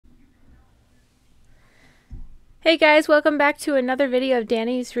Hey guys, welcome back to another video of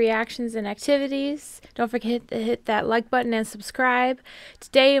Danny's reactions and activities. Don't forget to hit that like button and subscribe.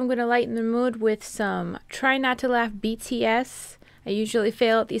 Today I'm going to lighten the mood with some Try Not to Laugh BTS. I usually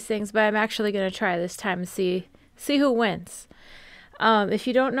fail at these things, but I'm actually going to try this time and see who wins. If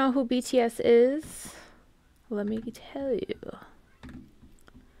you don't know who BTS is, let me tell you.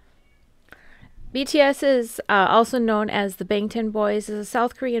 BTS is also known as the Bangtan Boys, is a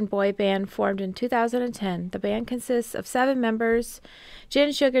South Korean boy band formed in 2010. The band consists of 7 members: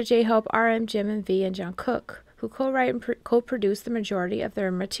 Jin, Sugar, J-Hope, RM, Jimin, V, and Jungkook, who co-write and co-produce the majority of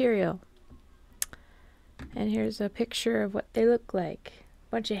their material. And here's a picture of what they look like.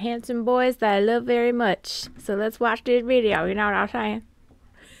 Bunch of handsome boys that I love very much. So let's watch this video, you know what I'm saying?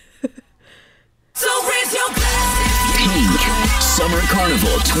 Pink Summer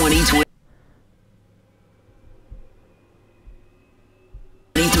Carnival 2020.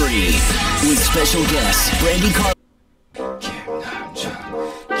 With special guests Brandy Car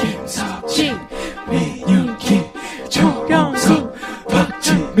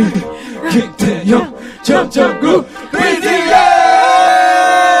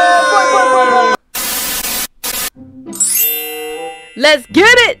Let's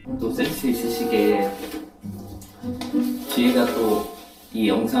get it! 또 센스 있으시게 뒤에가 또 이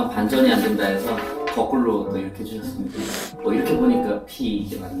영상 반전이 안 된다 해서 거꾸로 또 이렇게 해주셨습니다. 뭐 이렇게 보니까 P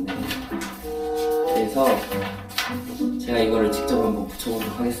이게 맞네. 그래서 제가 이거를 직접 한번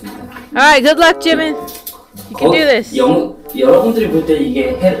붙여보도록 하겠습니다. Alright, good luck, Jimin. You can do this. 여러분들이 볼 때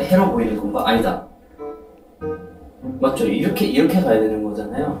이게 해로 보이는 건가? 아니다. 맞죠? 이렇게 가야 되는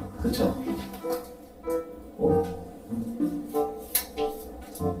거잖아요. 그쵸?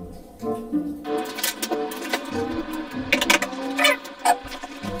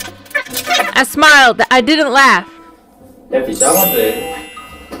 I smiled. I didn't laugh. Happy Jama Day.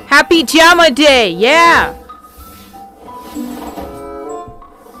 Happy Jama Day. Yeah.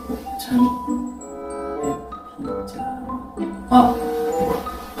 아,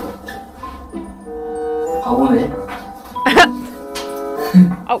 바보네.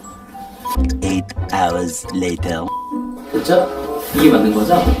 Oh. 8 hours later. 그렇죠? 이게 맞는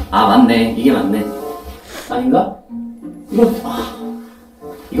거죠? 아, 맞네. 이게 맞네. 아닌가?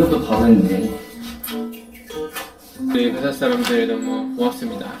 이것도 바보였네. 우리 회사 사람들 너무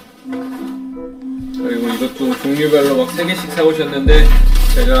고맙습니다. 그리고 이것도 종류별로 막 3개씩 사오셨는데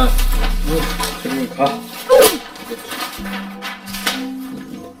제가 지금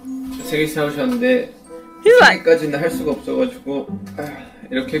 3개씩 사오셨는데 3개까지는 할 수가 없어가지고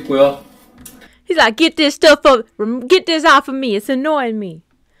이렇게 했고요. He's like, get this off of me. It's annoying me.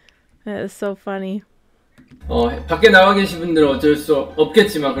 That is so funny. 밖에 나와 계신 분들은 어쩔 수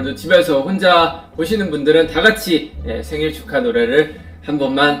없겠지만 그래도 집에서 혼자 보시는 분들은 다 같이 생일 축하 노래를 한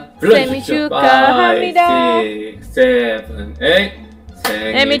번만 불러주십시오. 생일 축하합니다. 5, 6, 7, 8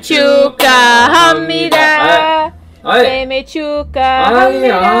 생일 축하합니다. 생일 축하합니다. 이게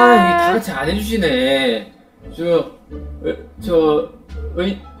다 같이 안 해주시네.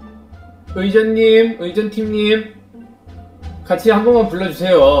 의전팀님 같이 한 번만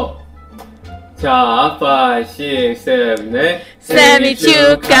불러주세요. 자, 5, 6, 7, 8 생일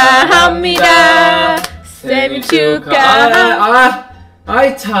축하합니다. 생일 축하합니다.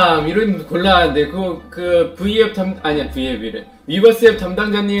 아이 참 이런 곤란한데 그 V앱 V앱이래. 위버스 앱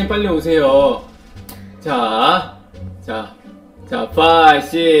담당자님 빨리 오세요. 자, 5,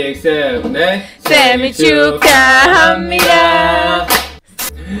 6, 7, 8 생일 축하합니다.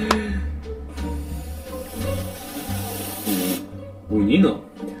 뭐니 너?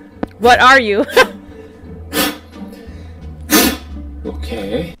 What are you?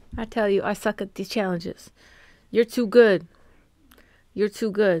 Okay. I tell you, I suck at these challenges. You're too good. You're too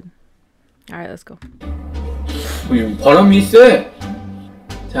good. Alright, let's go. 바람이 세.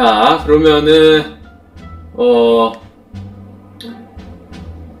 자, 그러면은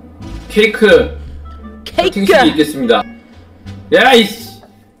케이크 커팅식이 있겠습니다. 야이씨.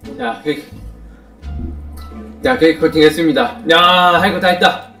 자, 케이크 커팅 했습니다. 야, 할 거 다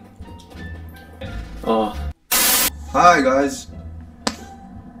했다. Hi guys.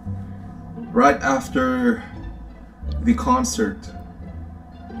 Right after the concert,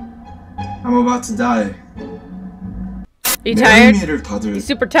 I'm about to die. You tired? You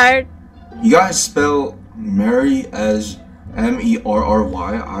super tired? You guys spell Mary as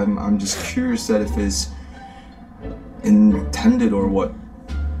M-E-R-R-Y. I'm just curious that if it's intended or what.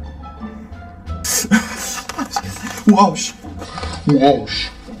 와우씨.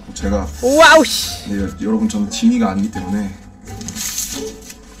 제가 여러분 저는 진이가 아니기 때문에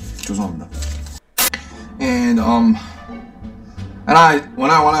죄송합니다. And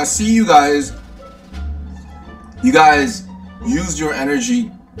when I see you guys you guys use your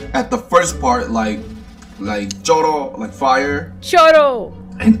energy at the first part, like choro, like fire, Choro.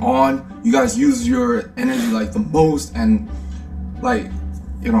 and on. You guys use your energy like the most, and like,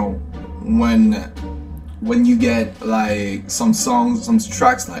 you know, when you get like some songs, some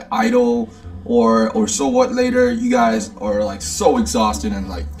tracks like Idol or So What later, you guys are like so exhausted and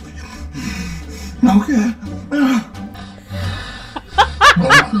like, okay.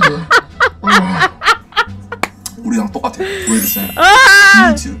 우리랑 똑같아. We're the same.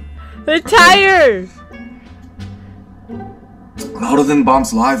 Me too. They're tired. Louder Than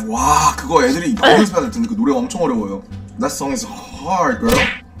Bombs Live. 와, 그거 애들이 많이 연습해야 될 텐데 그 노래가 엄청 어려워요. That song is hard, girl.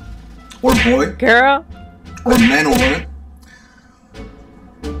 Or boy. Girl. Or man or woman.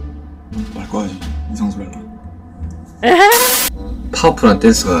 말 꺼야지. 이상 소리 할라. 파워풀한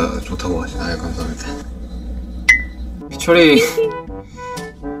댄스가 좋다고 하시나요? 감사합니다.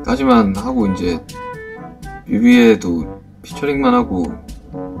 피처링까지만 하고 이제 뮤비에도 피처링만 하고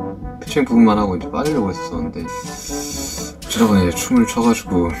피처링 부분만 하고 이제 빠지려고 했었는데 어쩌다가 이제 춤을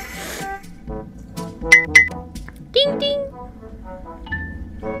춰가지고 띵띵.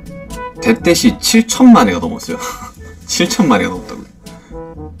 대댓이 7천만회가 넘었어요. 7천만회가 넘었다고요.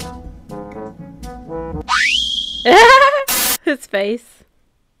 His face.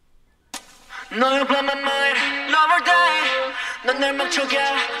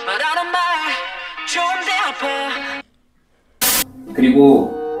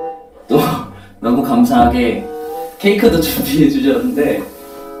 그리고 또 너무 감사하게 케이크도 준비해 주셨는데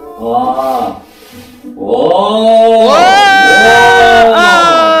와. 오. Oh,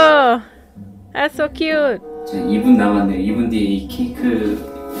 that's so cute. 이제 2분 남았네요. 2분 뒤에 이 케이크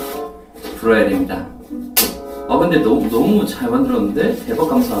불어야 됩니다. 아 근데 너무 잘 만들었는데 대박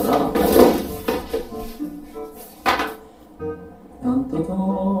감사하다.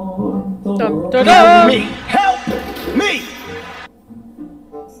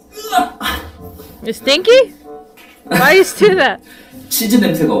 You stinky? Why you do that? 치즈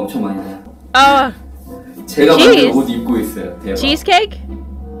냄새가 엄청 많이 나요. Cheese? 제가 만든 옷 입고 있어요. 대박. Cheesecake?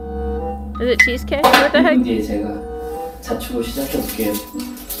 Is it cheesecake? What the 2분 heck? 뒤에 제가 자축을 시작해볼게요.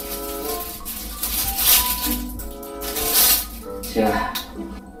 제가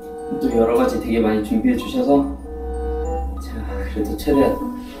또 여러 가지 되게 많이 준비해 주셔서 제가 그래도 최대한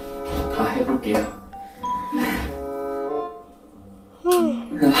다 해볼게요.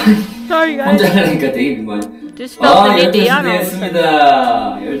 Sorry guys. 혼자 하니까 되게 많이. Just felt the need to 12시 yawn.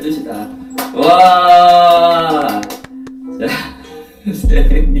 됐습니다. 12시다. 와. 자,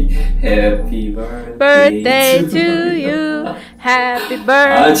 Happy Birthday to you. Happy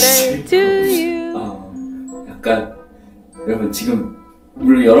birthday to you. 약간 여러분 지금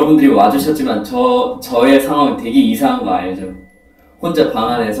물론 여러분들이 와주셨지만 저의 상황은 되게 이상한 거 알죠? 혼자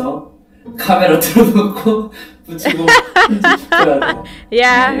방 안에서 카메라 틀어놓고 붙이고 축하하고.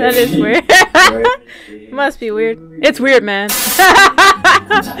 Yeah, that is weird. Must be weird. It's weird, man.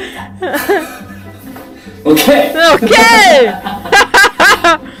 오케이. Okay.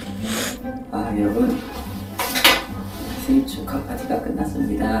 아 여러분 생일 축하 파티가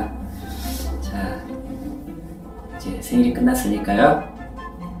끝났습니다. 자 이제 생일이 끝났으니까요.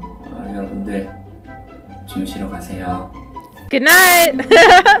 여러분들 주무시러 가세요. Good night.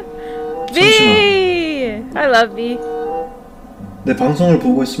 B. I love B. 내 방송을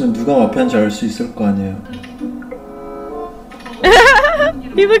보고 있으면 누가 마피아인지 알 수 있을 거 아니에요.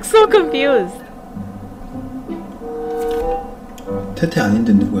 He looks so confused. 태태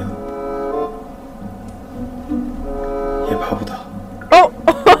아닌데 누구야? 얘 바보다. Oh,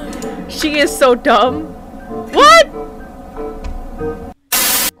 she is so dumb. What?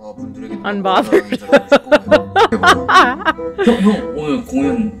 Unbothered. 형 오늘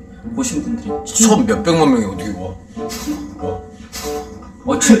공연 보신 분들이 천 몇백만 명이 어떻게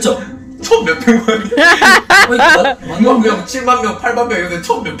와? 진짜 천 몇백만 명. 만만 명, 7만 명, 8만 명 이런데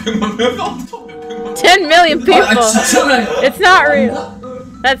천 몇백만 명. 천 몇백만 명. 10 million people. 진짜라니. It's not real.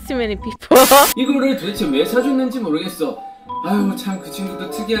 That's too many people. 이거를 도대체 왜 사줬는지 모르겠어. 아유 참 그 친구도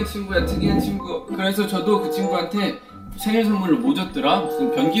특이한 친구야. 특이한 친구. 그래서 저도 그 친구한테 생일 선물로 뭐 줬더라?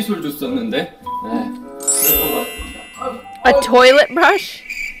 무슨 변기솔 줬었는데. 네 그랬던 것 같습니다. A toilet brush?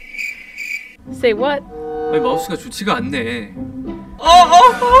 Say what? 아니 마우스가 좋지가 않네.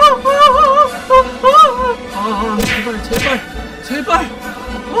 제발 제발 제발. 제발.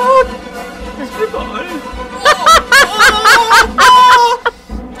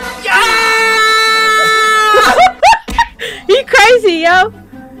 You crazy, yo?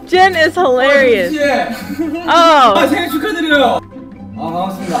 Jen is hilarious. Oh. 생일 축하드려요.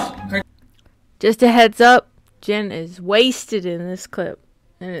 반갑습니다. Just a heads up, Jen is wasted in this clip.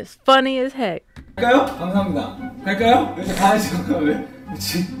 And it's funny as heck. 갈까요? 감사합니다. 갈까요? 이제 가야죠. 왜?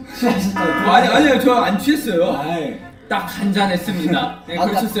 취하셨다. 아니요, 저 안 취했어요. 아이. 딱 한 잔 했습니다. 네,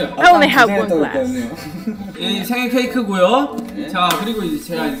 그러셨어요. I only have one glass. 이 생일 케이크고요. 네. 자, 그리고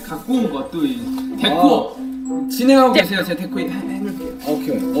이제 제가 갖고 온 것도 이 데코 진행하고 계세요. 제가 데코 해놓을게요.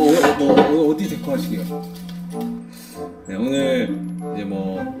 오케이. 어디 데코 하시게요? 네, 오늘 이제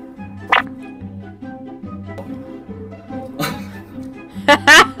뭐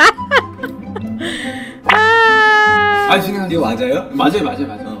진행하세요. 이거 맞아요? 맞아요.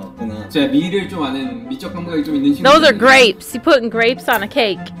 맞구나. 제가 미를 좀 아는 미적 감각이 좀 있는 친구. Those are grapes. You putting grapes on a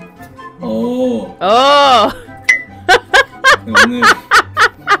cake. 오. Oh. 네, 오늘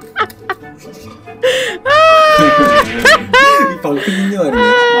이 방금 큰일 아니에요?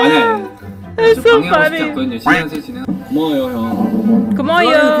 아니. That's 저 so 방해하고 싶지 funny. 않거든요. 진행하세요, 진행. 고마워요, 형. Come on,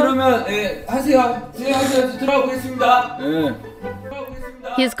 yo. 그러면 하세요. 진행하세요. 들어가 보겠습니다. 네.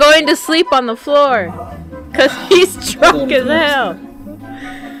 He's going to sleep on the floor. Because he's drunk as hell.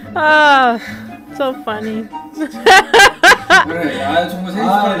 Ah, so funny. 그래, 정말 생일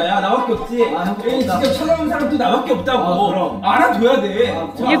축하한다. 야, 나밖에 없지. 직접 찾아온 사람도 나밖에 없다고. 그럼. 알아둬야 돼.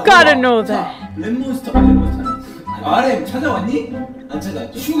 You gotta know that. 랩몬스터. RM 찾아왔니? 안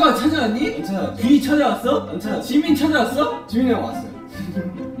찾아왔죠? 슈가 찾아왔니? 안 찾아왔죠? 귀 찾아왔어? 안 찾아왔죠? 지민 찾아왔어? 지민이 형 왔어요.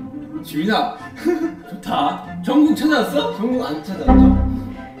 지민아, 좋다. 정국 찾아왔어? 정국 안 찾아왔죠?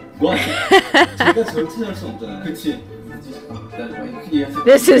 뭐? 제가 저를 찾아올 수 없잖아요. 그치.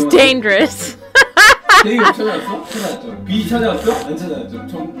 This is dangerous. 제이홉 찾아왔어? 찾아왔죠? B 찾아왔어? 안 찾아왔죠?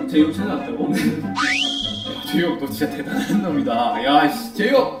 제이홉 찾아왔다고? 야, 제이홉 너 진짜 대단한 놈이다. 야, 씨,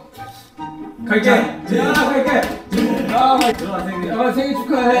 제이홉. 갈게. 제이홉. 갈게. 들어가세요. 생일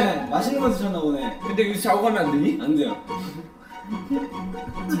축하해. 네, 맛있는 거 드셨나 보네. 근데 여기서 자고 가면 안 되니? 안 돼요.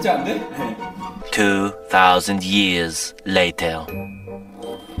 진짜 안 돼? 2,000 years later.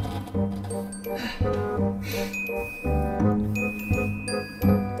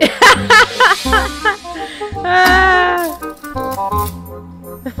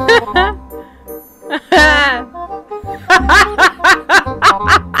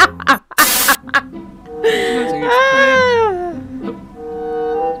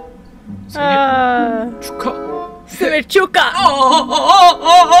 생일 축하해. 축하. 생일 축하.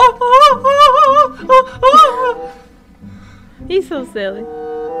 He's so silly.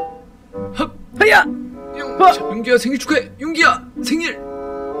 Hiya. 용기야 생일 축하해. 용기야 생일.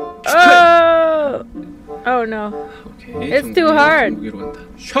 Oh. Oh no. 오케이. It's too hard. 정국이로 간다.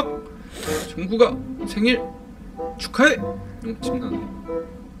 샥. 정국아 생일 축하해. 침 나네.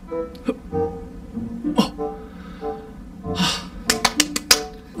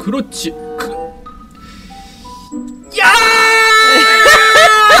 그렇지.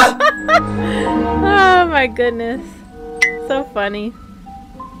 Oh my goodness. So funny.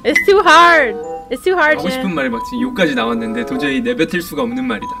 It's too hard. It's too hard, 하고 싶은 Jin. 말이 막 지금 욕까지 나왔는데 도저히 내뱉을 수가 없는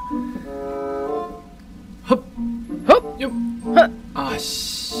말이다. 헙. 헙. 헙.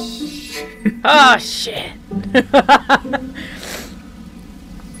 아씨. Oh shit.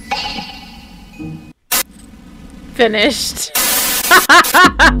 Finished.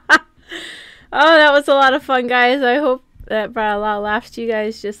 Oh, that was a lot of fun, guys. I hope that brought a lot of laughs to you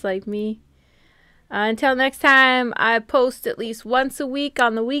guys just like me. Until next time, I post at least once a week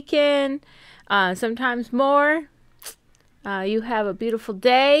on the weekend, sometimes more. You have a beautiful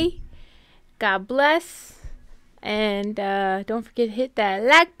day. God bless. And don't forget to hit that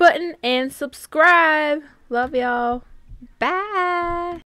like button and subscribe. Love y'all. Bye.